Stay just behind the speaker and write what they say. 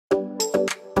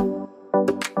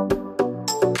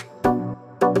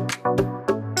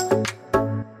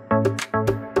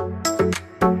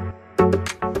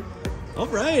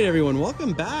and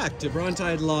welcome back to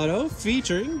Brontide Lotto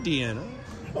featuring Deanna.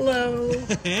 Hello.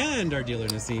 And our dealer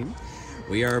Nassim.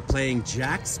 We are playing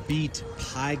Jack's Beat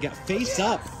PAIGOW. Face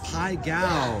Up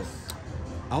PAIGOW.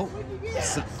 Oh,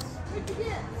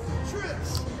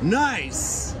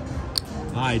 nice.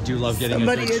 I do love getting a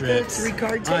good trips. Somebody at the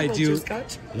 3-card table I do. just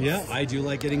got you. Yeah, I do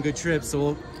like getting good trips. So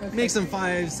we'll make some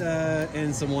 5s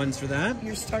and some 1s for that.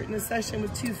 You're starting the session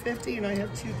with 250 and I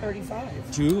have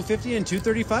 235. 250 and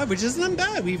 235, which isn't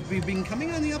bad. We've been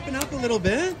coming on the up and up a little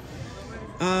bit.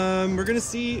 We're gonna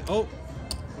see. Oh,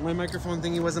 my microphone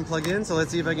thingy wasn't plugged in, so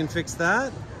let's see if I can fix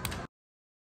that.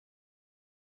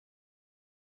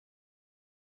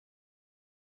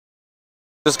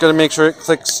 Just gonna make sure it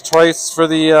clicks twice for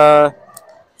the.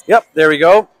 Yep, there we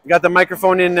go. Got the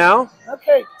microphone in now.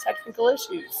 Okay, technical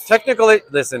issues.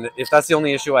 Listen, if that's the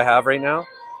only issue I have right now.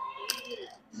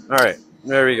 All right,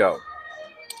 there we go.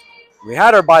 We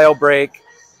had our bio break.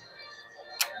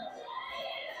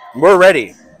 We're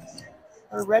ready.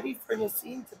 We're ready for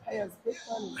Nassim to pay us big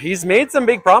money. He's made some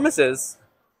big promises.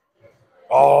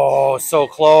 Oh, so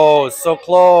close, so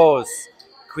close.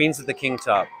 Queens with the king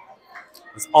top.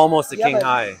 It's almost a king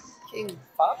high. King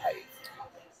 5.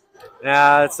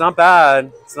 Yeah, it's not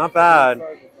bad. It's not bad.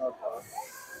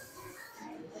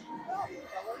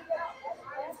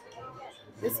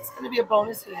 This is going to be a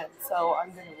bonus hand, so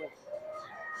I'm going to win.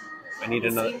 I need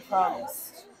another.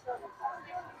 Promise.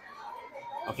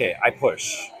 Okay, I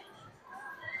push.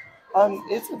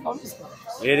 It's a bonus hand.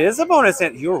 It is a bonus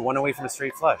hand. You were 1 away from a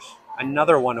straight flush.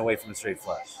 Another 1 away from a straight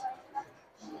flush.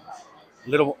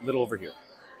 Little over here.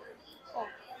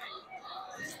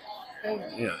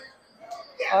 Yeah.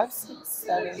 5, 6,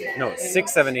 7. No, 8.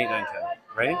 6, 7, 8, 9, 10.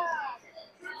 Right?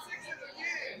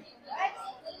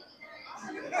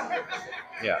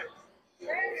 Yeah.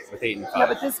 With 8 and 5. Yeah,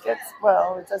 but this gets,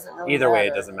 well, it doesn't really Either way,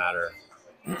 matter. it doesn't matter.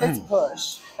 It's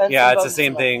push. That's Yeah, it's the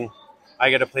same thing.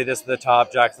 I got to play this at the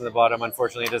top, Jack's at the bottom.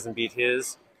 Unfortunately, it doesn't beat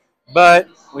his. But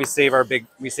we save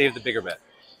the bigger bet.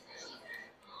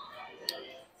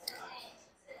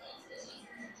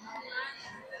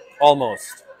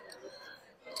 Almost.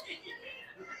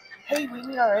 Hey, we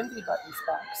need our envy buttons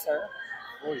back, sir.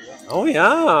 Oh yeah. Oh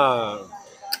yeah.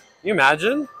 Can you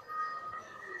imagine?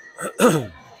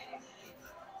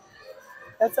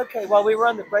 That's okay. While we were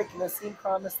on the break, Nassim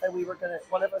promised that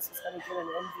one of us was gonna get an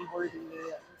envy-worthy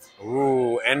hand.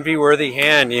 Ooh, envy-worthy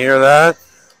hand. You hear that?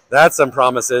 That's some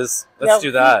promises. Let's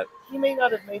do that. He may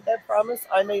not have made that promise.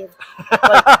 I may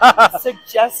have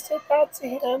suggested that to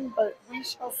him, but we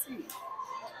shall see.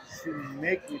 She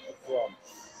make me a promise.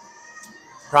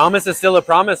 Promise is still a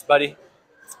promise, buddy.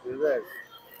 Correct.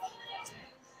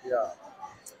 Yeah.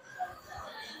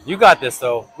 You got this,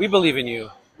 though. We believe in you.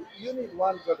 You need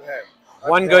one good hand.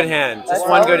 One good hand. Just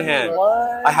one good hand.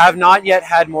 What? I have not yet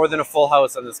had more than a full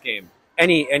house on this game.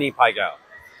 Any PAIGOW.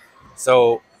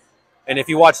 So, and if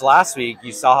you watched last week,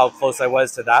 you saw how close I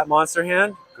was to that monster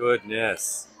hand.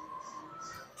 Goodness.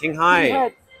 King high. He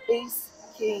had ace,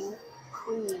 king,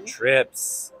 queen.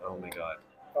 Trips. Oh my god.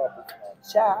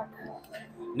 Jack.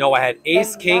 No, I had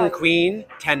ace, king, 9. queen,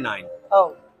 10-9.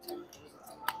 Oh.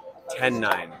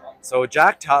 10-9. So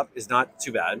Jack top is not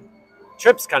too bad.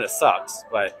 Trips kind of sucks,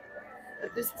 but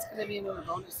This is going to be another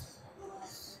bonus.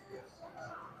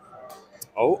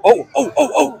 Oh,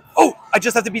 I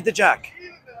just have to beat the Jack.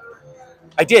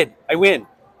 I did. I win.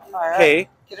 Okay.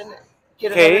 Get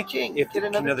another king. Get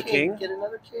another king. Get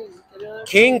another king.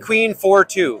 King, queen,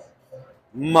 4-2.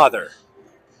 Mother.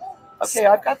 Okay,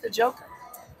 I've got the joker.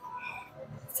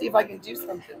 See if I can do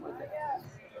something with it.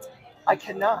 I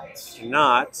cannot.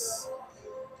 Cannot.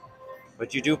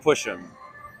 But you do push him.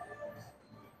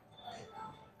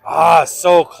 Ah,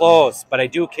 so close. But I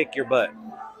do kick your butt.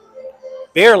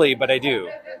 Barely, but I do.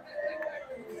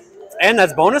 And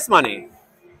that's bonus money.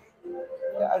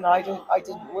 Yeah, and I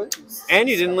didn't lose. And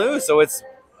you didn't lose, so it's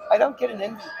I don't get an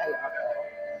envy payout.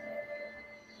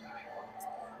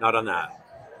 not on that.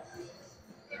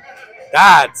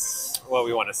 That's what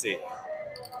we want to see.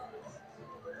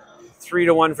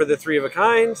 3-1 for the 3 of a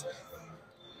kind.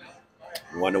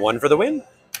 1-1 for the win.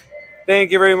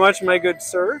 Thank you very much, my good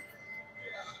sir.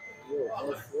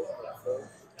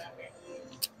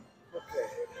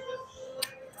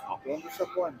 Don't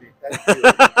disappoint me. Thank you.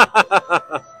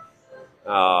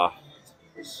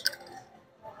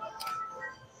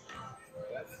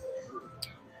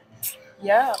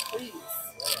 Yeah, please.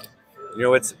 You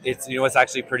know it's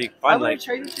actually pretty fun. I'm gonna Like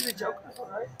trade you to the joker,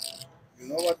 right? You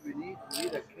know what we need? We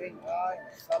need a king high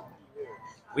and something weird.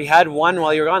 we had one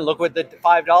while you were gone. Look what the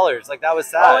 $5. Like that was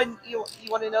sad. Oh, and you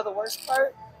want to know the worst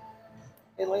part?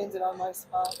 It landed on my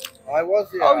spot. I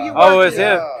was here. Oh, you Oh, it were was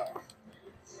here. him.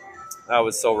 That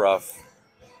was so rough.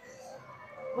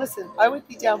 Listen, I would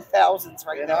be down thousands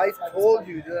right And now. I if was told playing.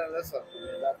 you, you didn't listen to me.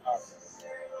 That happened.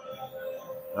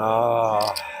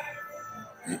 Ah.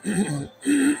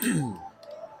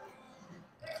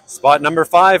 Spot number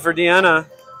 5 for Deanna.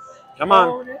 Come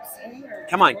on. Bonus here.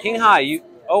 Come on. King high. You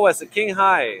owe us a king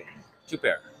high. 2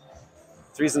 pair.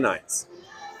 3s and 9s.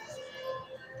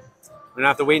 We're going to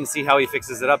have to wait and see how he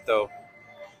fixes it up, though.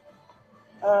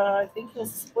 I think he'll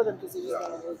split him because he's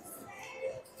going to lose.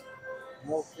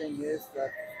 More thing is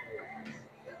that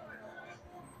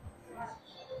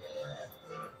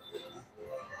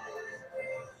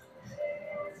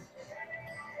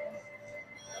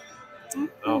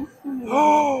Oh.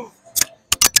 Oh!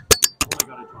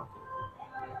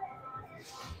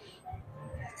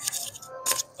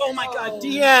 Oh my god,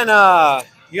 Deanna!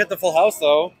 You got the full house,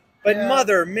 though. But Yeah.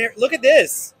 Mother Mary, look at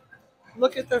this.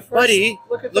 Look at the first. Buddy,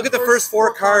 Look at the first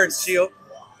 4 cards. cards.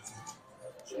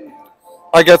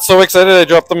 I got so excited I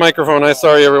dropped the microphone. I'm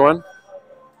sorry, everyone.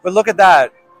 But look at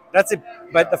that. That's it.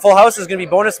 But the full house is going to be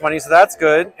bonus money, so that's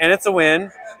good. And it's a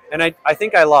win. And I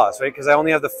think I lost, right? Because I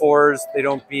only have the 4s. They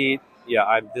don't beat.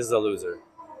 Yeah, this is a loser.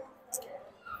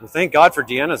 Well, thank God for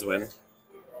Deanna's win.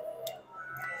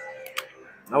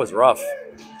 That was rough.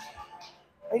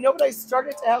 I know, but I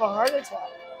started to have a heart attack.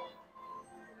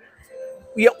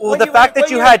 Yeah, well, When the you fact were-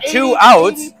 that you when had you're 2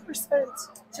 outs. 80%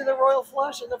 to the royal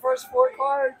flush in the first 4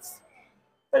 cards.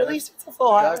 But at least it's a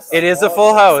full house. It is a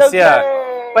full house, So yeah.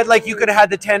 yay. But, like, you could have had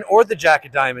the 10 or the jack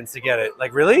of diamonds to get it.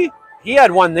 Like, really? He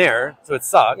had 1 there, so it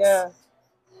sucks. Yeah.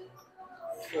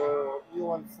 so you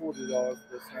won $40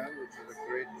 this hand, which is a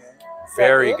great game.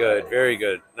 Very it? good, very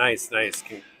good. Nice, nice.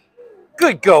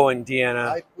 Good going, Deanna.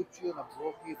 I put you in a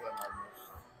broke even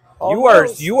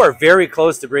almost. You are very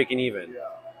close to breaking even. Yeah.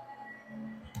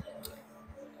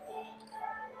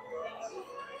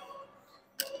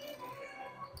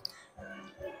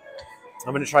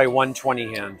 I'm going to try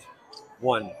 120 hand.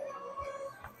 1.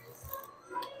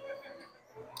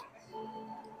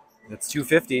 That's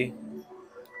 250.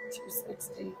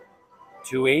 260.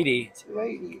 280.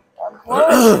 280. I'm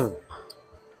close.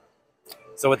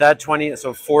 So with that 20,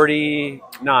 so 49.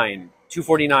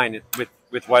 249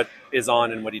 with what is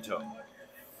on and what he took.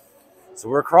 So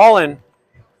we're crawling.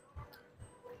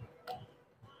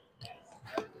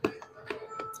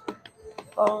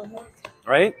 Bonus.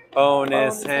 Right?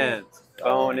 Bonus hand.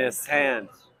 Bonus hand.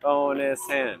 Bonus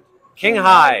hand. King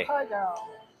high. PAIGOW.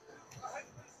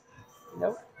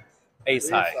 Nope. Ace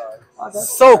high. Oh,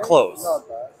 that's So nice. close. Not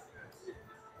bad.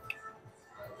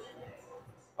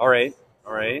 All right.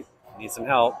 All right. Need some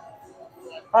help.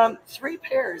 3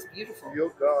 pairs. Beautiful.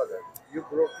 You got it. You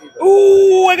broke even.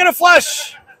 Ooh, I got a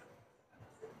flush.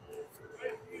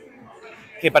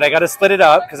 Okay, but I got to split it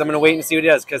up because I'm going to wait and see what it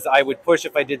does because I would push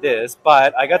if I did this.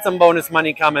 But I got some bonus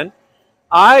money coming.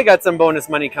 I got some bonus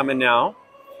money coming now.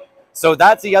 So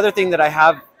that's the other thing that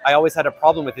I always had a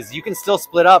problem with is you can still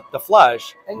split up the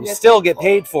flush and get still get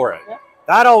paid for it. Yeah.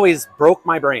 That always broke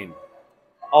my brain.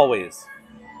 Always.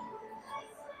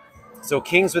 So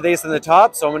kings with ace on the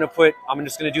top. So I'm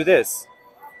just going to do this.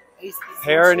 Aces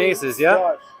Pair and twos. aces, yeah.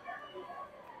 Josh,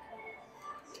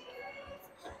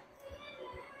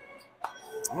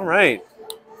 All right.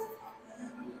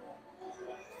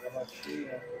 the machine.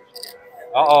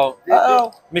 Uh-oh.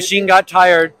 Uh-oh. Machine got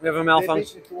tired. We have a They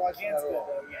malfunction. beat you twice in a row.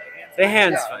 The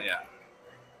hands, Yeah.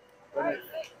 yeah.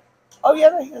 Oh, yeah,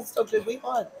 the hand's still good. We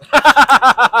won.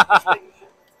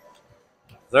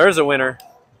 There's a winner.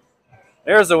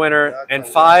 There's a winner. And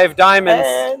 5 diamonds.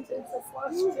 And it's a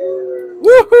flush too.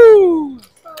 Woohoo!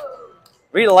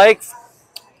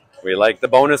 We like the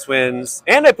bonus wins.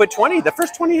 And I put 20. The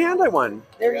first 20 hand I won.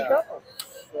 There you go.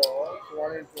 So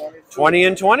 20 and 20. 20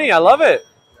 and 20. I love it.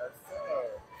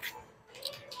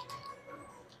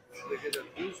 They get a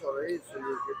deuce or ace, so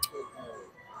you get 2 more.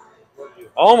 What do you-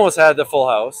 Almost had the full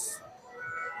house.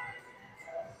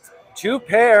 2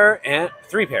 pair and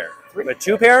 3 pair. But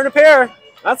 2 pair and a pair.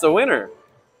 That's a winner.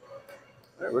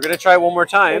 All right, we're going to try one more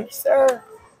time. Thank you, sir.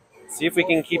 See if we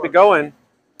can keep it going.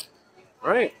 All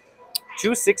right.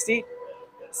 260,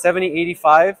 70,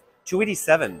 85,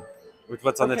 287 with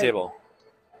what's on the Okay. table.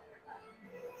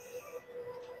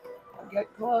 I'll get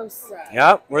close.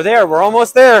 Yeah, we're there. We're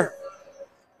almost there.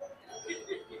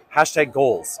 Hashtag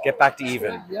goals. Get back to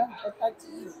even. Yeah, get back to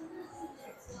you.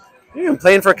 You've been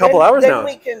playing for a couple hours now. Then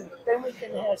we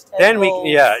can hashtag Then we, goals.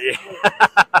 yeah.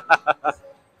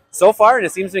 So far, and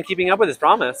it seems to be keeping up with his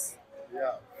promise.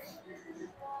 Yeah.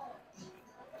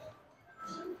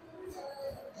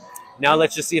 Now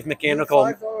let's just see if mechanical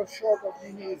 $5 short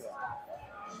of me either.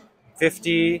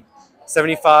 50,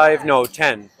 75, no,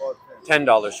 10.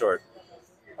 $10 short.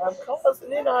 I'm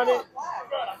closing in on it.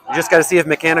 You just got to see if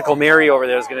Mechanical Mary over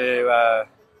there is going to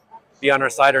be on our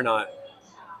side or not.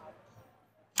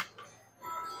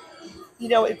 You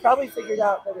know, it probably figured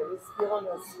out that it was giving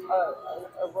us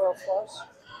a royal flush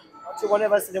to one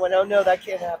of us, and it went, "Oh no, that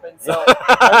can't happen." So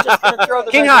I'm just going to throw the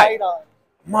King red high. light on.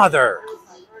 Mother.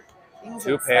 Kings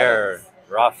 2 and pair. sevens.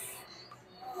 Rough.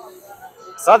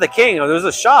 Saw the king. Oh, there was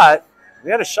a shot. We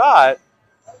had a shot.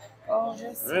 Oh,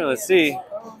 yes. All right, let's see.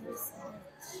 Oh, yes.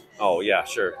 Oh, yeah,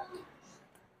 sure.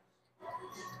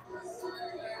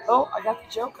 Oh, I got the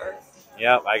joker.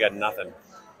 Yeah, I got nothing.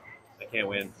 I can't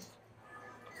win.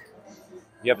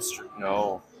 You have a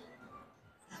no.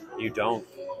 You don't.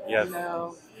 You have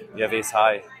No. you have ace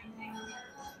high.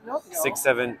 No. 6,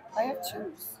 7. I have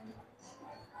twos.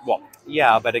 Well,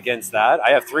 yeah, but against that, I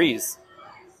have threes.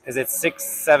 Because it's 6,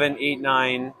 7, 8,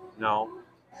 9. No.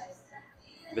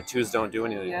 The twos don't do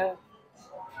anything. Yeah.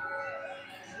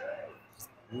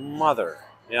 Mother.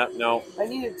 Yeah, no. I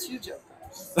needed 2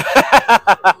 jokers.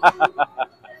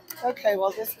 Okay,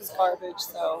 well, this is garbage,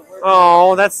 so we're...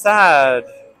 Oh, that's sad.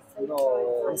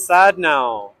 No, I'm sad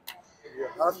now. you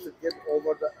have to get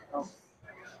over the hump.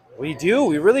 We do.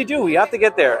 We really do. We have to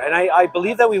get there. And I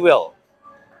believe that we will.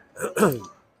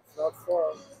 It's not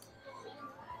far.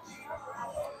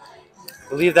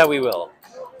 Believe that we will.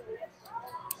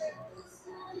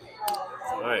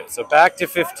 All right, so back to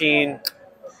 15.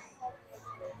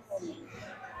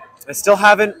 I still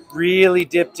haven't really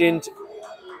dipped into...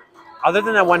 Other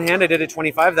than that one hand I did at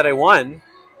 25 that I won,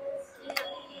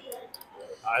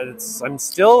 I'm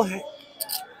still...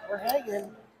 We're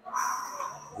hanging.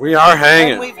 We are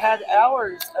hanging. And we've had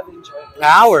hours of enjoyment.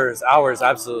 Hours,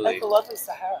 absolutely. Like the lovely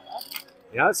Sahara.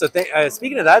 Yeah, so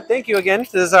speaking of that, thank you again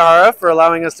to the Sahara for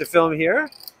allowing us to film here.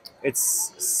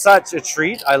 It's such a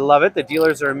treat. I love it. The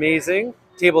dealers are amazing.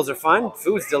 Tables are fun.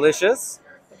 Food's delicious.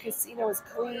 The casino is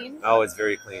clean. Oh, it's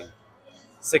very clean.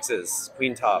 6s,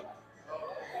 queen top.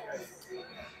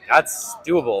 That's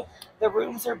doable. The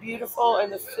rooms are beautiful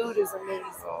and the food is amazing.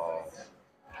 Oh.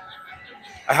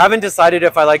 I haven't decided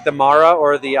if I like the Mara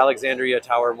or the Alexandria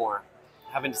Tower more.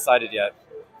 Haven't decided yet.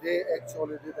 They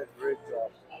actually did a great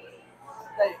job.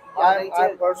 They I'm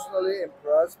did. personally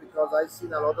impressed because I've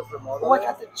seen a lot of remodeling. Oh, I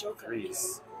got the joker.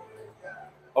 3s.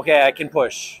 Okay, I can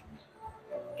push.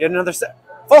 Get another set.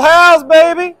 Full house,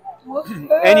 baby!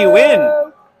 And you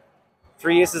win.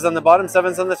 3 aces on the bottom,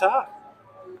 7s on the top.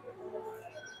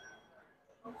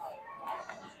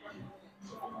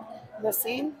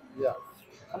 Nassim, Yeah.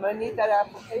 I'm going to need that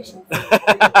application.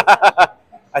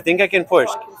 I think I can push.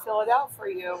 So I can fill it out for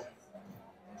you.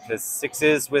 Because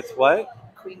 6s with what?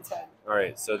 Queen 10. All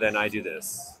right, so then I do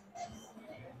this,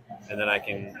 and then I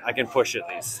can push at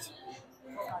least.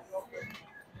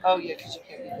 Oh, yeah, because you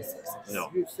can't do the 6s.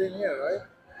 No, You've seen here, right?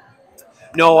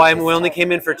 no, we only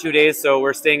came in for 2 days, so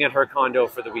we're staying at her condo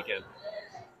for the weekend.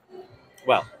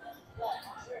 Well,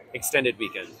 extended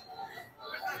weekend.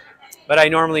 But I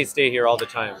normally stay here all the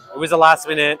time. It was a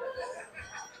last-minute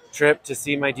trip to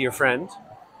see my dear friend.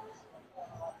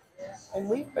 And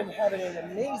we've been having an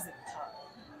amazing time.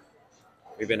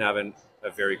 We've been having a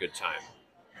very good time.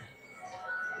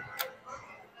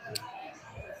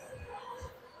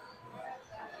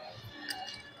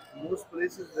 Most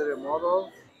places they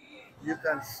remodel, you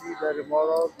can see the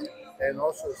remodel and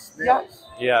also snails.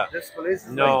 Yeah. This place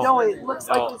is No. like No, it looks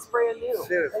No. like it's brand new.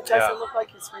 Seriously. It doesn't Yeah. look like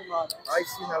it's remodeled. I've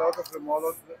seen a lot of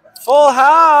remodels. Full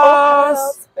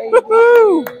house! Baby.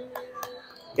 Woohoo!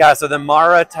 Yeah, so the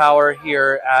Mara Tower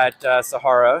here at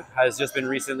Sahara has just been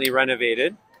recently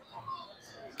renovated.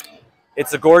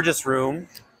 It's a gorgeous room.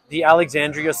 The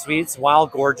Alexandria Suites, while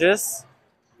gorgeous,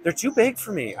 they're too big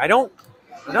for me. I don't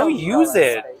use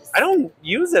it. I don't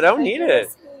use it. I don't need it.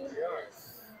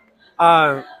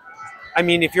 I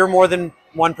mean, if you're more than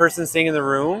one person staying in the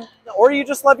room, or you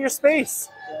just love your space.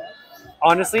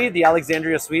 Honestly, the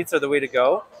Alexandria Suites are the way to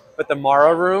go. But the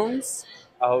Mara rooms,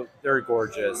 oh, they're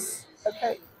gorgeous.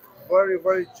 Okay, Very,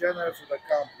 very generous with the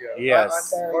camp here.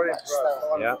 Yes. I'm very impressed.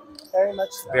 Yeah, very much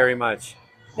so. very much.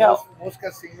 Now, Most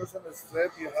casinos on the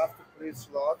strip, you have to play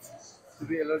slots to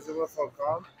be eligible for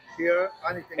comp. Here,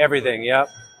 anything. Everything, yeah.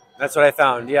 That's what I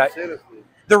found, yeah. Seriously.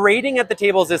 The rating at the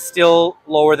tables is still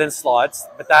lower than slots,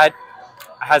 but that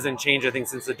hasn't changed, I think,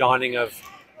 since the dawning of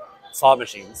slot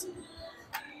machines.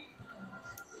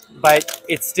 But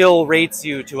it still rates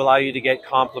you to allow you to get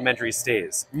complimentary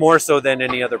stays, more so than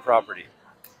any other property.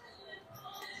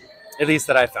 At least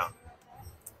that I found.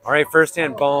 All right, first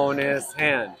hand, bonus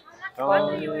hand.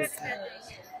 What do you Bonus. recommend?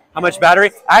 How much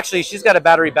battery? Actually, she's got a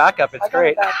battery backup. It's I got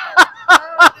great. it back.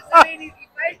 Does that mean if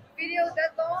I video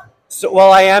that long? So,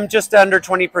 well, I am just under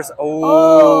 20%.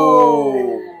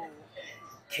 Oh.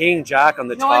 King Jack on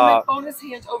the No, I meant top. bonus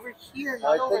hand over here,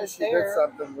 I not over think she did there.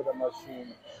 something with a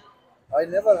machine. I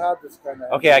never had this kind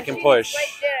of. Okay, I can push. Right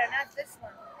there, not this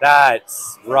one.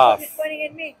 That's rough. She's pointing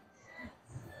at me.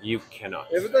 You cannot.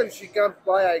 Every time she comes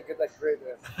by, I get a great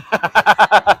hand.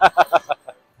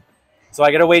 So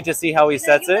I gotta wait to see how he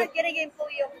sets You're it. not getting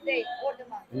employee of the day or the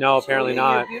month. No, apparently You're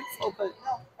not. beautiful, but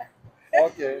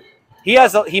Okay.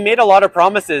 He made a lot of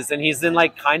promises, and he's in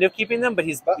like kind of keeping them, but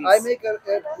he's But I make a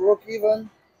broke even.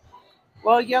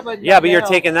 well, yeah, but yeah, not but you're now.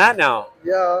 taking that now.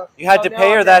 Yeah. You had Oh, to now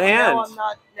pay her I'm that not- hand.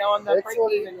 Now I'm not break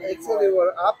Actually, even anymore. actually,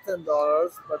 we're up $10,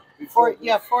 but before.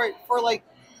 for like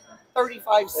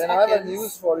 35 seconds. And I have a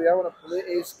news for you. I want to play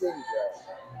Ace King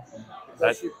there.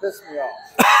 Because she pissed me off.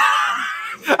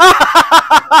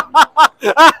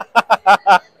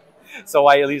 So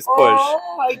I at least push.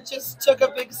 Oh, I just took a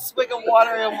big swig of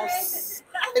water and almost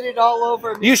spit it all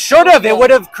over me. You should have. It would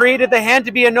have created the hand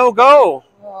to be a no-go.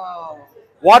 Oh.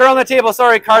 Water on the table.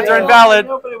 Sorry, cards are I invalid.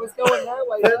 know, but it was going that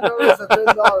way. $10 is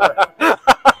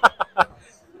 $10.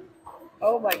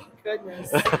 Oh my goodness.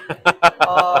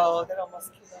 Oh, that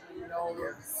almost came out of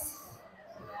nose.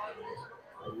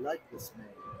 I like this man.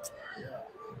 Yeah.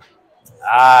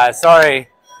 Ah, sorry.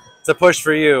 It's a push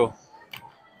for you.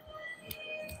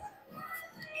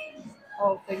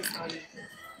 Oh, thanks, honey.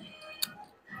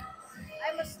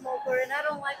 I'm a smoker and I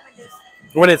don't like when this.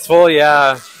 When it's full,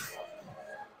 yeah.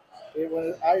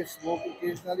 When I smoke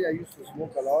occasionally, I used to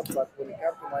smoke a lot, but when it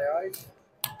comes to my eyes,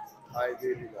 I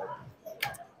really like it.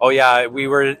 Oh yeah, we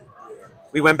went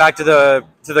back to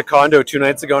the condo 2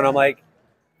 nights ago, and I'm like,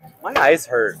 my eyes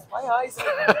hurt. My eyes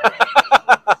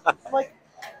are. I'm like,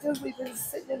 dude, we've been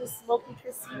sitting in a smoky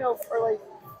casino for like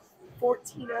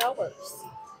 14 hours.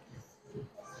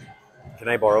 Can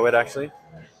I borrow it actually?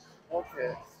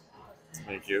 Okay.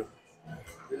 Thank you.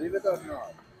 Believe it or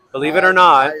not. Believe it or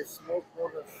not, I smoked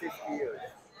more than 50 years.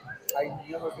 I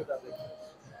never get addicted.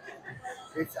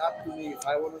 It's up to me. If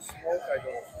I want to smoke, I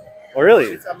don't smoke. oh really?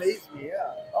 It's amazed me,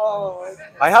 yeah. Oh,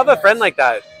 I have a friend like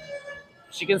that.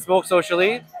 She can smoke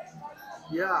socially.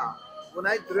 Yeah. When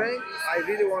I drink, I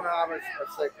really want to have a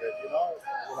cigarette, you know,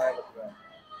 when I have a drink.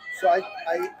 So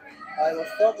I was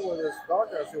talking with this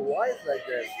doctor. I said, why is it like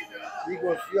this? He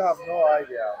goes, you have no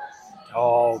idea.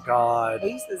 Oh God.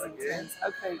 Ace is intense.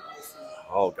 Okay.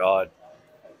 Oh God.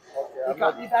 Okay, You I'm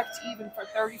got not, me back to even for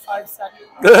 35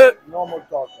 seconds. no more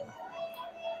talking.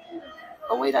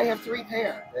 Oh, wait, I have to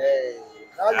repair. Hey,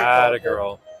 now you're Atta talking.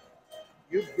 girl.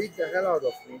 You beat the hell out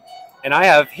of me. And I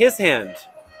have his hand.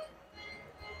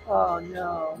 Oh,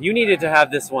 no. You needed to have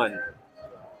this one.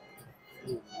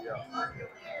 Ooh, yeah.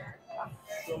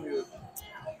 Show me your-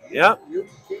 Yep. You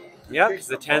kick- Yep. kick The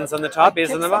some 10's butt. on the top, Kick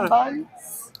is on the some bottom.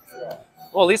 buns. Yeah.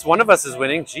 Well, at least one of us is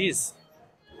winning. Jeez.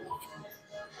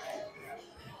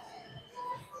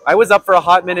 I was up for a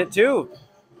hot minute too.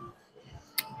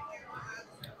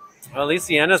 Well, at least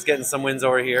Deanna's getting some wins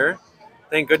over here.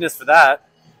 Thank goodness for that.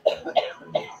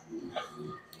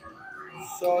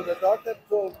 So the doctor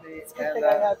told me, It's a good and thing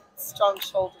I have strong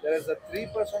shoulders. there is a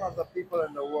 3% of the people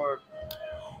in the world,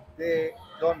 they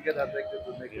don't get addicted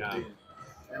to nicotine.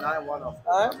 Yeah. And I'm one of them.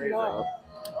 I Amazing. know.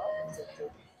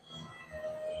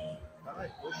 Can I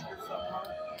push this somehow?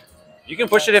 You can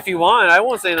push it if you want. I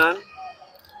won't say none.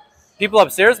 People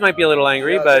upstairs might be a little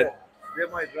angry, Yeah, but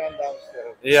they might run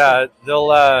downstairs. yeah, they'll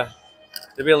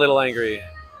be a little angry.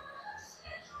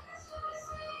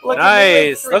 Look at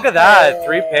Nice. me, Look at that.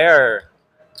 3 pair.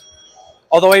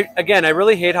 Although, I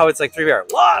really hate how it's like 3 pair.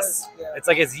 Loss. Yeah. It's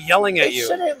like it's yelling at It you.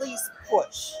 should at least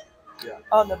push Yeah.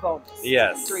 on the bonus.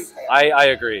 Yes. 3 pair. I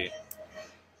agree.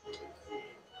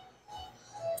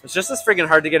 It's just as friggin'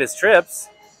 hard to get his trips.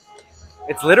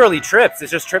 It's literally trips.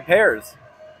 It's just trip pairs.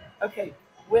 Okay,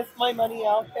 with my money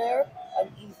out there, I'm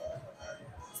even.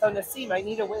 So Nassim, I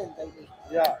need a win, baby.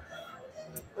 Yeah.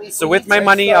 So with my Next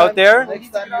money time- out there, Next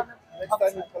time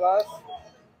you class,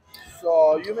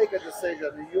 so you make a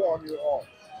decision. You on your own.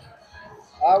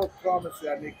 I would promise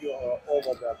you, I make you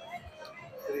over that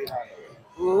 300.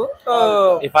 Ooh.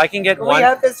 Oh. if I can get We one,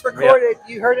 have this recorded.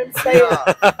 You heard him say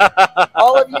it. Yeah.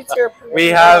 All of you two. We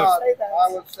have- Say that. I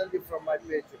will send you from my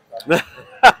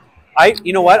paycheck.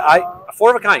 you know what? A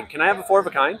 4 of a kind. Can I have a 4 of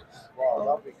a kind?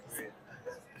 Wow, that'd be great.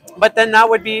 But then I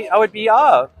would be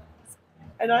up.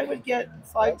 And I would get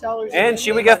 $5. And in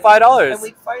she would India get money. $5. And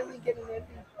we'd finally get an ending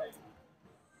present.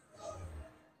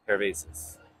 Pair of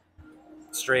aces.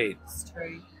 Straight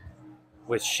Straight.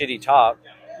 with shitty top.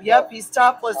 Yep, he's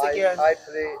topless again. I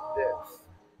play this.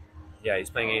 Yeah, he's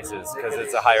playing aces because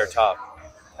it's a higher top.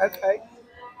 Okay.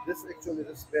 This actually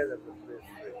is better than this.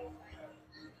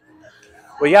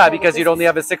 Well, yeah, because you'd only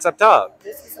have a 6 up top.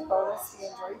 This is a bonus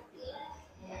hand right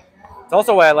here. It's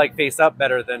also why I like face up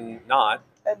better than not.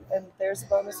 And there's a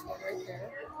bonus hand right there.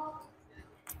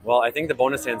 Well, I think the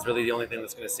bonus hand's really the only thing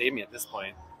that's going to save me at this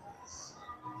point.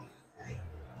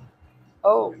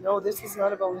 Oh, no, this is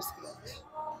not a bonus hand.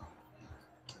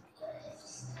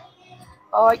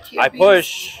 Oh, I can't. I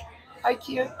push. I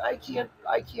can't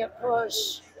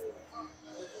push.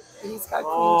 He's got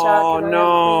queen Oh, jack and I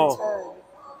no. have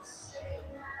queen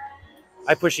 10.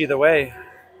 I push either way.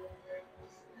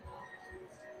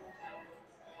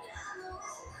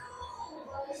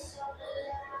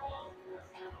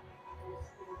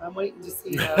 I'm waiting to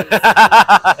see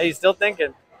how He's still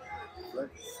thinking.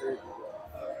 Let's see.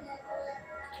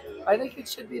 I think it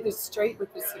should be the straight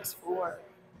with the 6-4.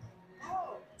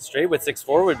 Straight with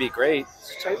 6-4 would be great.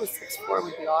 Straight with 6-4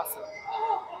 would be awesome.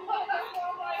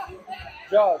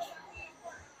 Josh,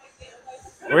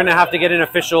 We're going to have to get an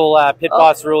official pit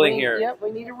boss ruling here. Yep,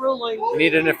 we need a ruling. We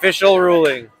need an official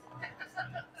ruling.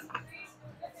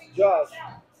 Josh.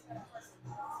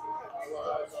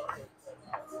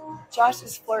 Josh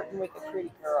is flirting with a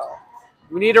pretty girl.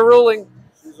 We need a ruling.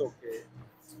 She's okay.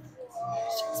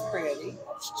 She's pretty.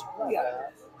 Yeah.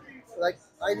 Like,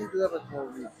 I need to have it more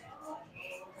week.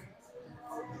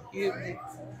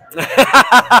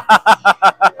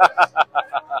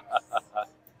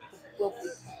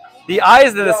 The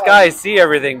eyes in the sky see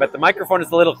everything, but the microphone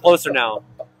is a little closer now.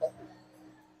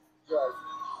 Josh.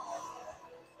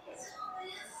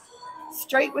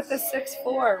 Straight with the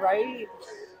 6-4, right?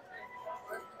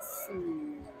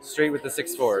 Straight with the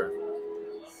 6-4.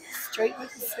 Straight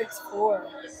with the 6-4.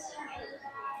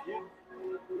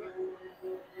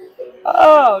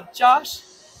 Oh, Josh,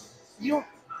 you're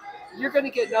going to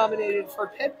get nominated for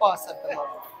pit boss of the month.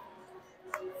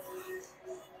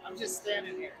 I'm just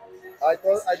standing here. I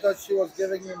thought she was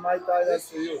giving me my title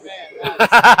to you. No.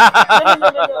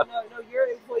 You're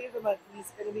employee of the month.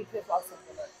 He's going to be pit boss of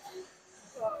the month.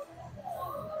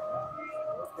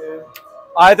 Okay.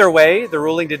 Either way, the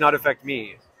ruling did not affect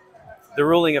me. The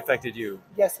ruling affected you.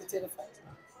 Yes, it did affect him.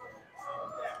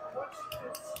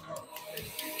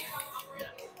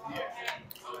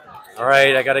 All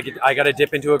right, I gotta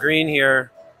dip into a green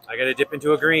here. I gotta dip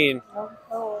into a green.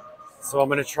 Oh. So I'm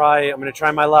gonna try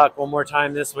my luck one more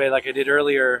time this way, like I did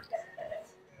earlier.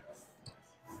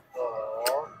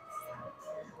 Oh.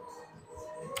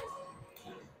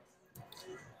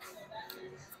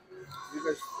 You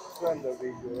guys friend the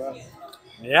video, right?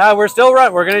 Yeah, we're still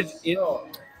right. We're gonna. No,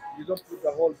 you don't put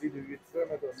the whole video. You trim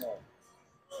it or no?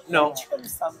 No, Trim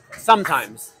something.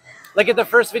 sometimes. Like at the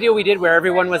first video we did where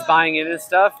everyone was buying in and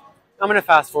stuff. I'm gonna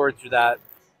fast forward through that.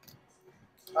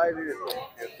 I really don't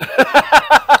care.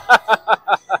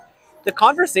 The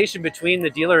conversation between the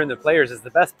dealer and the players is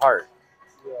the best part.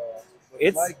 Yeah. But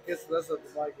It's- Mike gets less of the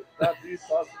mic. That you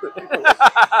talk to people.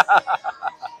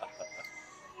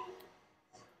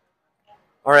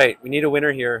 All right, we need a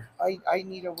winner here. I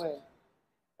need a win.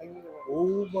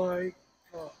 Oh my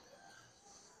God.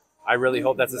 I really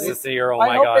hope that's a sincere. Oh I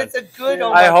my hope god. it's a good.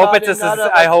 Oh I my hope God, it's a and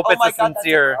not I hope oh it's my a God, that's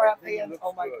sincere. crap hand.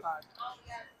 Oh my God.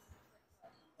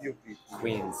 You beat me.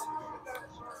 Queens.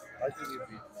 I think you beat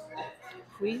me.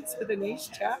 Queens with an ace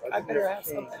jack. I better have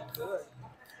something good.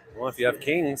 Well, if you have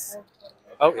kings.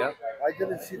 Oh yeah. I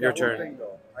didn't see the Your whole turn. thing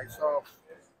though. I saw.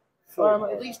 So I'm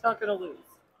at least not gonna lose.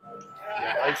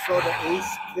 I saw the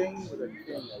ace king with a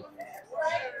king.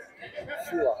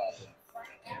 See what happened.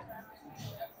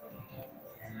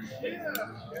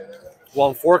 Well,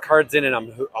 I'm 4 cards in and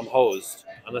I'm hosed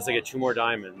unless I get 2 more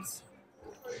diamonds.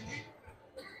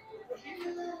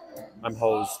 I'm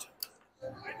hosed.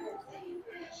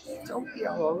 Don't be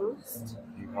a host.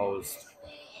 I'm hosed.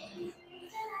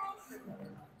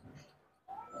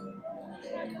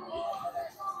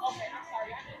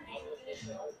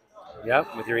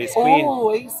 Yep, with your ace queen.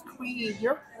 Oh, ace queen.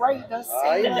 You're right. That's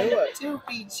I knew it. to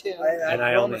beat you. And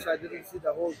I promise only- I didn't see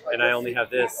the whole. and I only have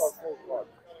this. What?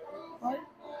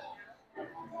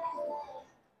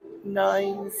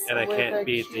 Nines. And I with can't a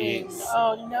beat king. these.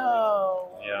 Oh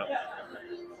no. Yeah.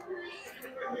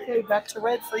 Okay, back to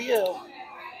red for you.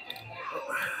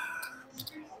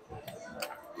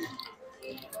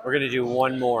 We're gonna do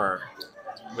one more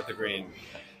with the green.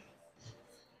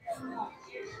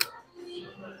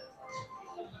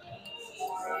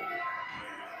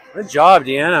 Good job,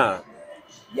 Deanna.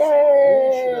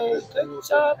 Yay! Good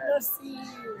job,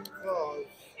 Nassim. Because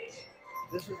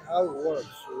this is how it works.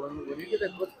 So when you get a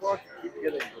good card, you keep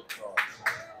getting good cards.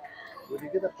 When you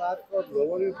get a bad card,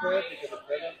 lower your bet, you get a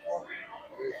better card.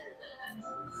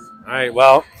 All right.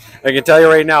 Well, I can tell you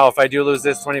right now, if I do lose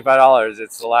this $25,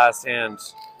 it's the last hand.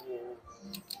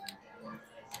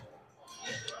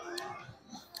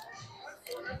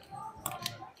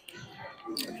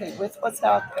 Okay, with what's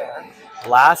out there.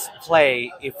 Last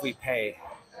play if we pay.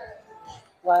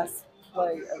 Last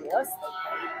play unless they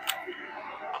pay.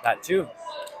 That too.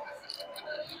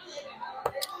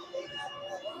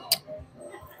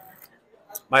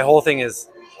 My whole thing is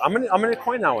I'm gonna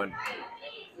coin that one.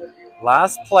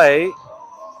 Last play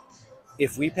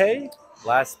if we pay.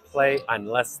 Last play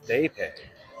unless they pay.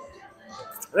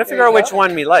 I'm gonna figure out which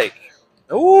one we like.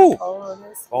 Ooh.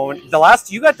 Oh, the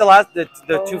last you got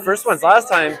the two first ones last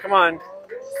time. Come on.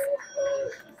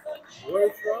 Where are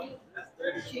you from?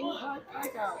 King High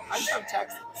PAIGOW. I'm from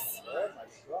Texas. Oh my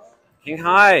God. King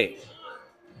High.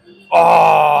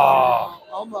 Oh.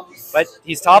 Almost. But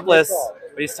he's topless.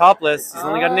 He's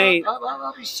only got an 8.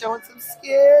 He's showing some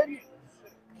skin.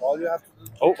 All you have to do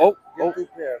is Oh. get 2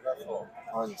 pairs, that's all.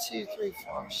 1, 2, 3,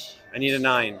 4. I need a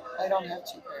 9. I don't have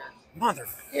 2 pairs. Mother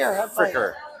Here, have mine.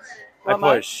 fricker. I Want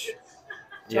mine? push. Do you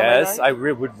want my Yes, nine? I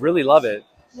would really love it.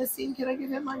 Nassim, can I give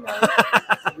him my 9?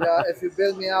 Yeah, if you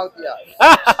bail me out, yeah.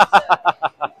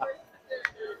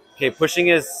 Okay, pushing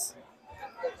is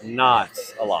not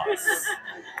a loss.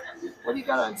 What do you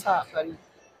got on top, buddy?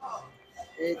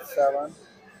 8, 7.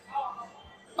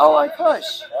 Oh, I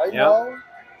push. I Yep. know.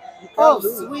 You can't Oh,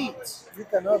 lose. sweet. You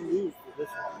cannot lose to this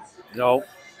one. No.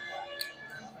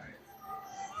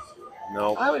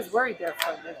 No. I was worried there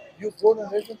for a minute. You born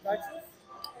and raised in Texas?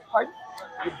 Pardon?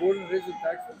 You born and raised in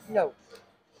Texas? No.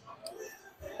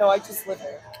 No, I just live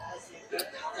there.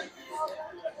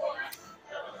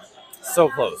 So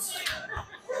close.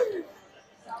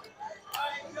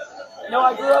 No,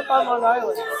 I grew up on Long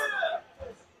Island.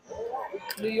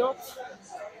 New York.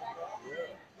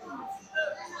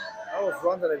 I was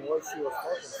wondering what she was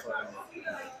talking about.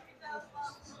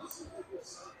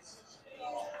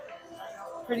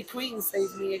 Pretty Queen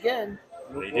saved me again.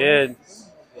 They did.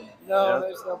 No, Yeah.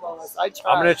 there's no bonus. I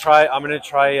tried. I'm gonna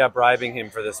try bribing him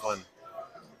for this one.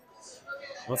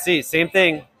 We'll see. Same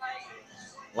thing.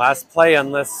 Last play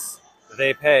unless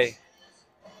they pay.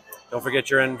 Don't forget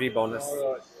your NV bonus.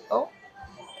 All right. Oh,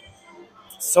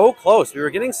 So close. We were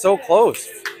getting so close.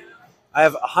 I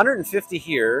have 150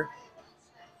 here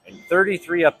and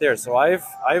 33 up there. So I've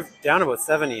down about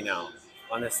 70 now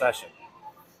on this session.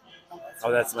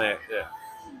 Oh, that's my yeah.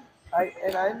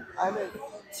 I'm at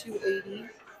 280.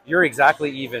 You're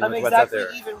exactly even I'm with what's out exactly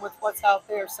there. even with what's out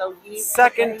there. So you need to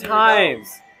Second pay me time.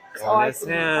 those. So I Bonus can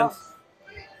hand. move up.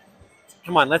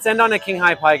 Come on, let's end on a King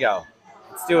High PAIGOW.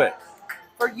 Let's do it.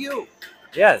 For you.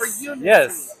 Yes. For you,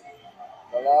 Yes.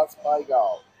 The last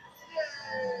PAIGOW.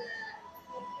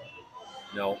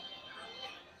 No.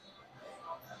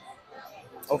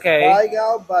 Okay.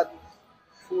 PAIGOW, but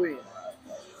Queen.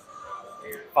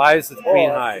 5's with Queen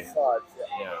that's High. the five,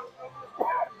 yeah.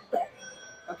 Yeah.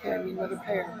 Okay, I need another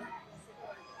pair.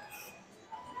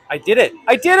 I did it.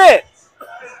 I did it.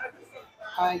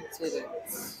 I didn't.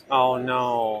 Oh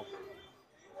no.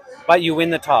 But you win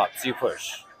the top, so you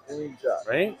push, Queen Jack.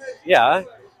 right? Yeah.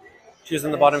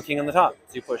 Choosing the bottom king on the top,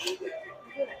 so you push.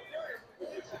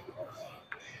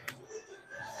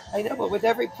 I know, but with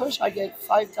every push, I get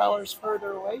 $5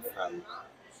 further away from.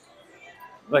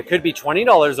 But it could be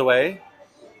 $20 away.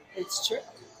 It's true.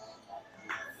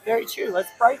 Very true. Let's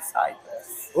bright side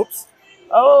this. Oops.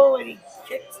 Oh, and he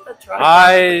kicks the truck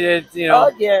You know,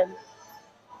 again.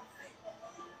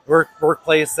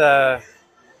 workplace.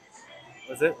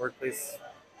 Was it workplace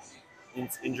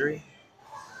injury?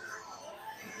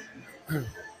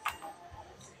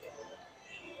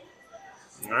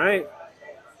 All right.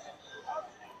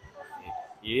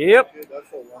 Yep. Okay,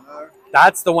 that's a winner.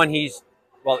 That's the one he's.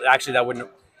 Well, actually, that wouldn't.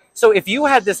 So if you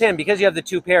had this hand, because you have the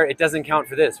 2 pair, it doesn't count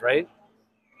for this, right?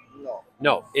 No.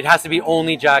 No, it has to be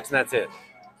only jacks and that's it.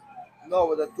 No,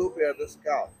 with a 2 pair, this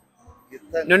count. Get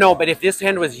 10 No, points. but if this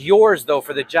hand was yours, though,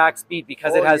 for the jacks beat,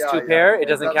 because it Oh, has yeah, 2 yeah. pair, it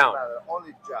doesn't count. matter.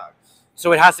 Only jacks.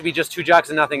 So it has to be just 2 jacks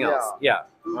and nothing else. Yeah.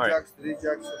 2 All right. jacks, 3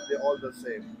 jacks, they're all the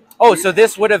same. Oh, so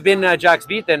this would have been jacks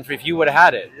beat then if you would have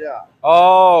had it. Yeah.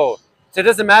 Oh, so it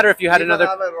doesn't matter if you had Even another.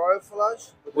 have a royal flush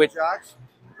with With- the jacks.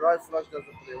 Royal flush doesn't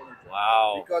play only jacks.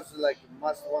 Wow. Because like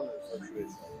must win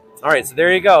situation. All right, so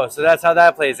there you go. So that's how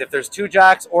that plays. If there's 2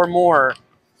 jacks or more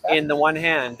in the one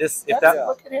hand, this if that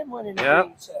Look at him winning. Yeah.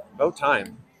 the show. about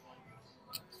time.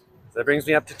 So that brings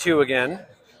me up to 2 again.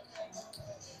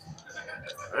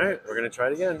 All right, we're gonna try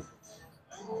it again.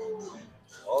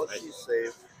 Oh, she's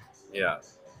safe. Yeah.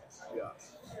 Yeah.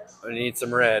 I need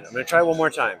some red. I'm gonna try one more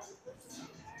time.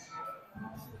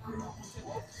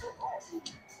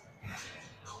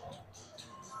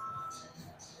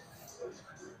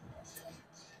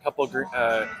 Couple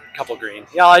green.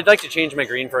 Yeah, I'd like to change my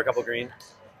green for a couple green.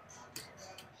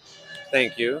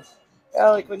 Thank you. Yeah,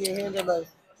 like when you hand him a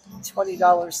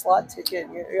 $20 slot ticket.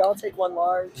 I'll take one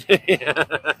large.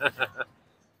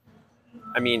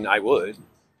 I mean, I would.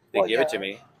 They Well, give it yeah. to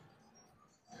me.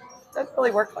 Doesn't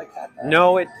really work like that, though.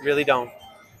 No, it really don't.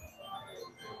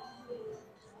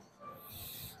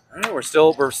 All right, we're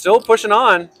still pushing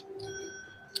on.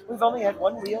 We've only had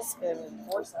one wheel spin in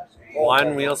 4 sessions.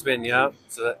 One wheel spin, yeah.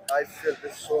 So that, I feel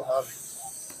this so heavy.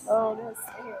 Oh, this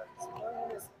hand. Oh,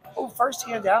 this. Oh, first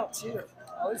hand out, too.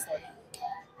 Always like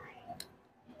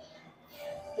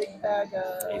big bag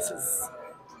of aces,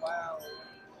 Wow.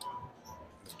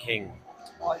 king.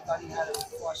 Oh, I thought he had a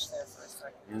flush there for a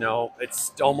second. No,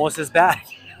 it's almost as bad.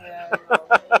 Yeah,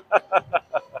 I know.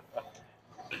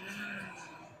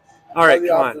 All right, How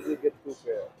come often on. do you get 2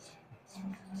 pairs?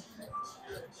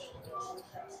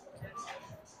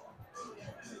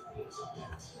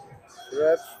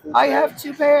 Reps, 2 I pairs. have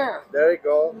 2 pair. There you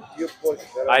go. You push.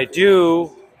 I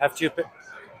do have two.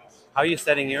 How are you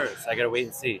setting yours? I gotta wait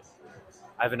and see.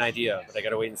 I have an idea, but I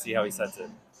gotta wait and see how he sets it.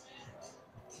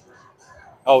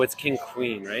 Oh, it's king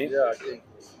queen, right? Yeah, I think.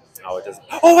 Oh, it doesn't.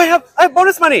 Oh, I have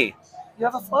bonus money. You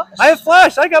have a flush? I have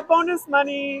flush. I got bonus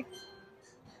money.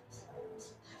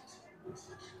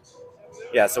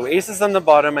 Yeah, so aces on the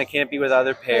bottom. I can't be with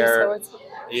either Okay, pair. so it's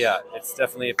Yeah, it's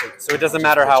definitely a pick. So it doesn't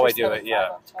matter how I do it. Yeah.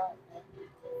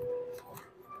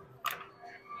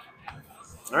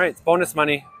 All right, it's bonus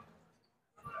money.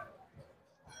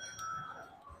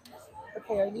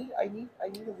 Okay, I need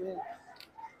a win.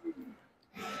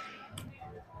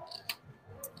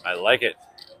 I like it.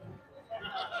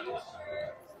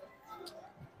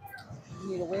 You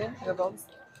need a win and a bonus.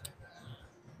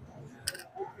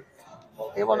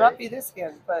 It will not be this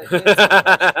hand, but it's,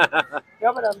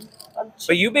 no, but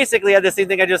But you basically had the same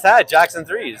thing I just had, jacks and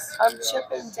threes. I'm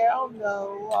chipping down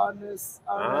though on this.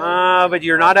 But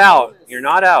you're not out. You're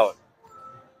not out.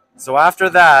 So after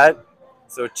that,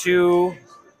 so 2,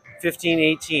 15,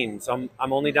 18. So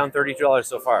I'm only down $32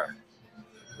 so far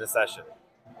this session.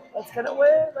 Let's get a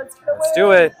win. Let's get a win. Let's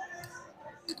do it.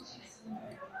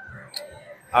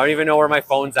 I don't even know where my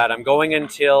phone's at. I'm going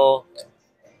until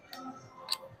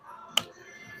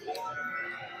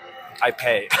I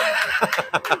pay.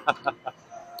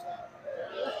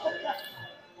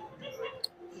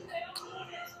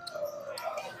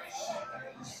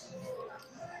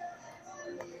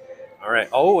 All right.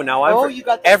 Oh, now I'm. Oh, you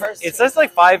got the first. It says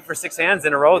like 5 or 6 hands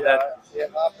in a row. Yeah, That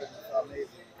it happens. Amazing.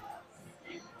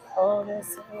 Oh,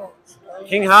 this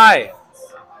king high.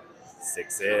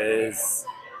 Sixes.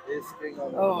 Ace king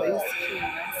on the Oh, left. ace king.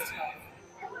 That's tough.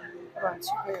 Come on, 2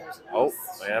 pairs. Oh,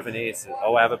 I have an ace.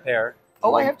 Oh, I have a pair.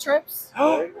 Oh, I have trips.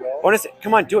 There you go. Bonus.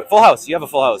 Come on, do it. Full house. You have a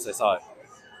full house. I saw it.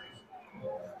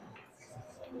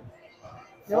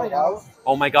 No, I don't.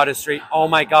 Oh my God, a straight. Oh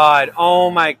my God. Oh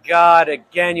my God.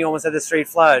 Again, you almost had the straight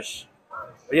flush.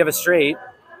 But you have a straight.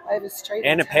 I have a straight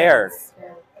And a pair. tens.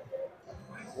 Yeah.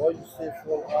 Well, you say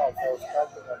full house. I was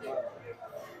counting on mine.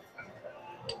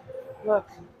 Look.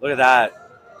 Look at that.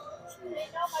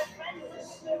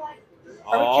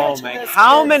 Are we Oh catching my. this,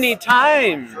 How kids? many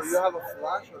times? So you have a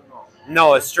flash or no?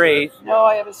 No, a straight. No,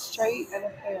 I have a straight and a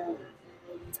pair.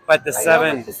 But the I know,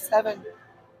 7. but the 7.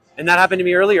 And that happened to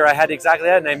me earlier. I had exactly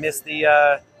that, and I missed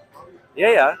the,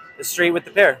 the straight with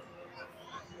the pair.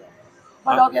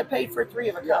 But I'll get paid for 3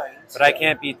 of a kind. But I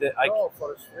can't beat the. No,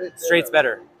 for a straight. Straight's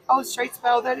better. Oh, straight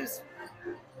spell. That is.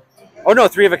 Oh no,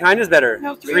 3 of a kind is better.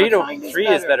 No, three of a kind is three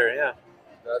is better. better. Yeah.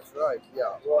 That's right. Yeah.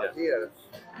 Well, Yeah.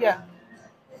 Yeah.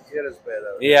 Here is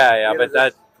better. Yeah, Here but is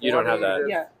that a you don't have that. 20,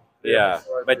 Yeah. Yeah,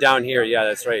 but down here, yeah,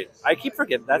 that's right. I keep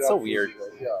forgetting. That's so weird.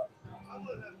 Yeah.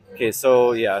 Okay,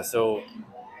 so yeah, so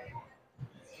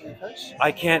Can you push?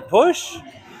 I can't push.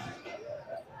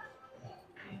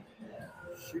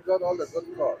 She got all the good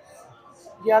cards.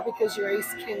 Yeah, because your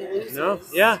ace king loses. No,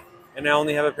 yeah, and I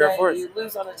only have a pair Yeah, of fours. you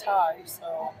lose on a tie,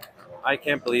 so I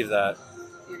can't believe that.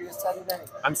 you're gonna set it anyway.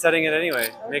 I'm setting it anyway,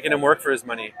 making him work for his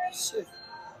money. Shoot.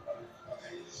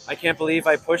 I can't believe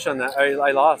I pushed on that.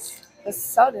 I lost. The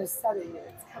sun is setting and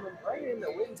it's coming right in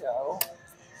the window.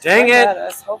 Dang Right at it!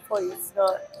 us. Hopefully it's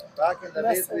not. Back in the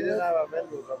days, Messing we didn't with- have a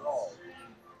windows at all.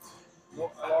 No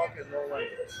clock and no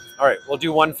windows. All right, we'll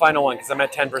do one final one because I'm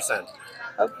at 10%.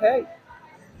 Okay.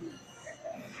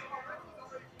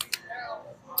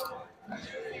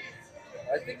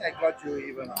 I think I got you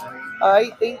even, honey. I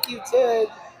think you did.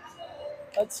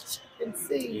 Let's check and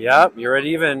see. Yep, you're at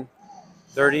even.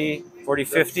 30, 40,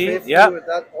 50. 50 Yep. with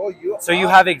that. Oh, you So you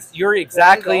are- have you're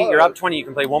exactly you're up $20. 20. You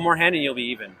can play one more hand and you'll be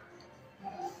even.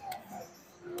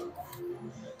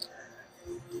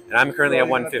 And I'm currently So at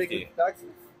you're gonna take 150. the taxes?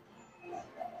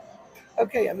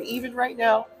 Okay, I'm even right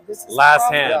now. This is Last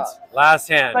the problem. hand. Last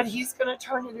But hand. he's gonna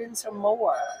turn it into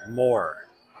more. More.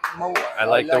 More. I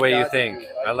like the like way you that think.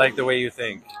 attitude. I like the way you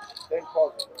think. Think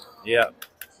positive. Yeah.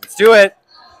 Let's do it.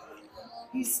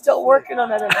 He's still working on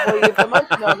that Employee of the Month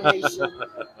nomination.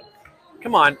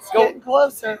 Come on. It's Let's go. getting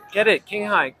closer. Get it. King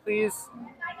high, please.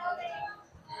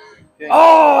 King.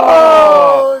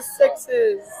 Oh! Oh,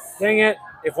 sixes. Dang it.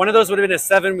 If one of those would have been a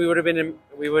 7, we would have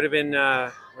been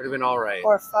all right.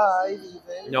 Or 5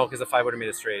 even. No, because the 5 would have made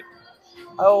it straight.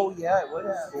 Oh, yeah, it would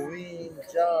have. Queen,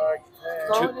 Jack, ten.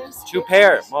 Bonus. Two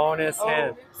pair. Bonus Oh.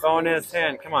 hand. Bonus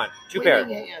hand. Come on. 2 pair.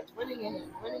 Winning hand. Winning hand.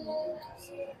 Winning hand.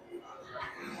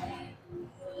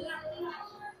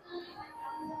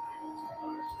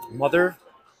 Mother.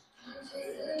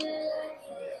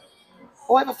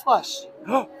 Oh, I have a flush.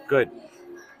 Oh, good.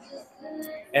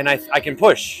 And I can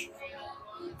push.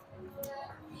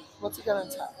 What's it got on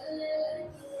top?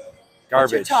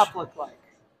 Garbage. What's your top look like?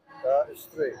 It's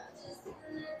 3.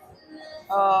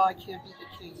 Oh, I can't beat the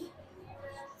king.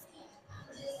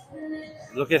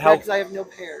 Look at how Because I have no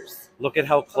pairs. look at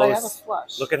how But I have a close.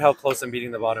 flush. Look at how close I'm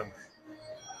beating the bottom.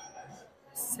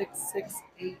 6, 6,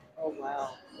 8. Oh,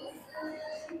 wow.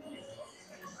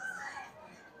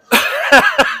 Oh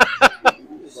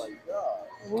my God.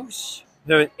 Whoosh.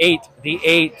 The 8. The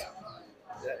 8.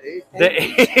 The 8. The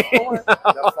 8.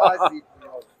 The 5 beat me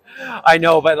out. I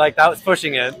know, but like that was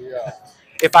pushing it. Yeah.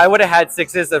 If I would have had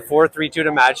 6s at 4, 3, 2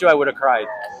 to match you, I would have cried.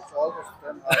 It's almost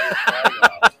 10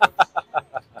 high.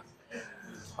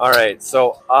 All right,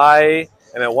 so I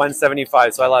am at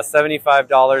 175. So I lost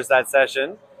 $75 that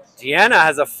session. Deanna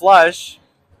has a flush.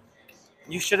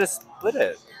 You should have split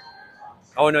it.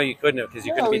 Oh no, you couldn't have because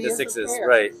you couldn't No, beat he the has a 6s, pair.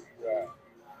 right? Yeah.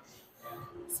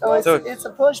 So So- it's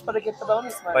a push, but I get the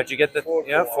bonus money. But you get the 4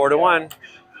 to 4 to 1.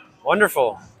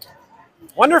 Wonderful,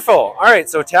 wonderful. All right,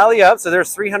 so tally up. So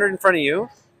there's 300 in front of you.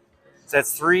 So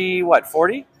that's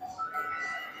 40?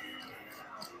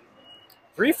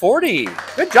 340.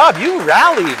 Good job. You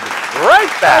rallied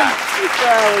right back.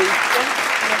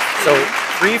 So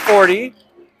 340,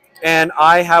 and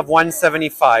I have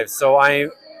 175. So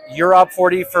you're up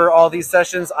 40 for all these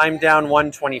sessions. I'm down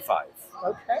 125.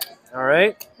 Okay. All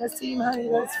right. Nassim, honey,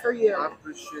 that's for you. I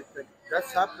appreciate that.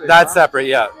 That's separate. That's huh? separate.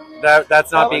 Yeah.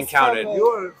 That's not That being was counted. so You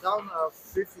were down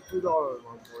 $52 at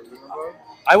one point, remember?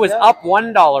 I was Yeah. up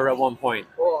 $1 at one point.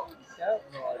 Oh, Yep.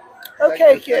 no, I didn't. Okay,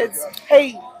 Thank you, kids. thank you.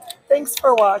 Hey, thanks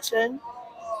for watching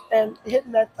and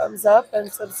hitting that thumbs up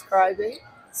and subscribing.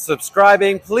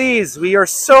 Subscribing, please. We are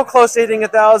so close to hitting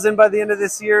 1,000 by the end of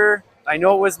this year. I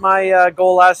know it was my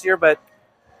goal last year, but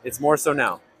it's more so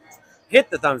now. Hit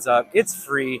the thumbs up. It's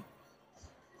free.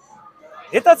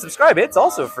 Hit that subscribe. It's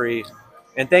also free.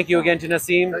 And thank you again to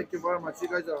Nassim. Thank you very much. You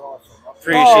guys are awesome.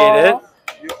 Appreciate Aw.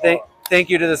 it. You Thank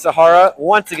you to the Sahara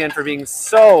once again for being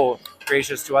so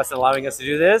gracious to us and allowing us to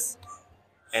do this.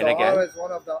 And Sahara again, is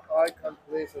one of the icon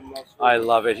places in Las Vegas. I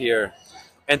love it here.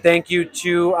 And thank you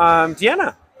to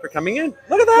Deanna for coming in.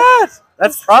 Look at that.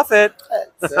 That's profit.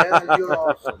 Deanna, you're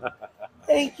awesome.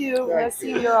 Thank you. Thank Nassim,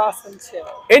 you. you're awesome too.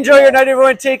 Enjoy your night,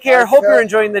 everyone. Take care. I Hope you're felt-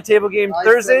 enjoying the table game I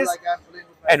feel Thursdays. like I'm playing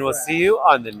with my And we'll friends. see you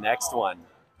on the next one.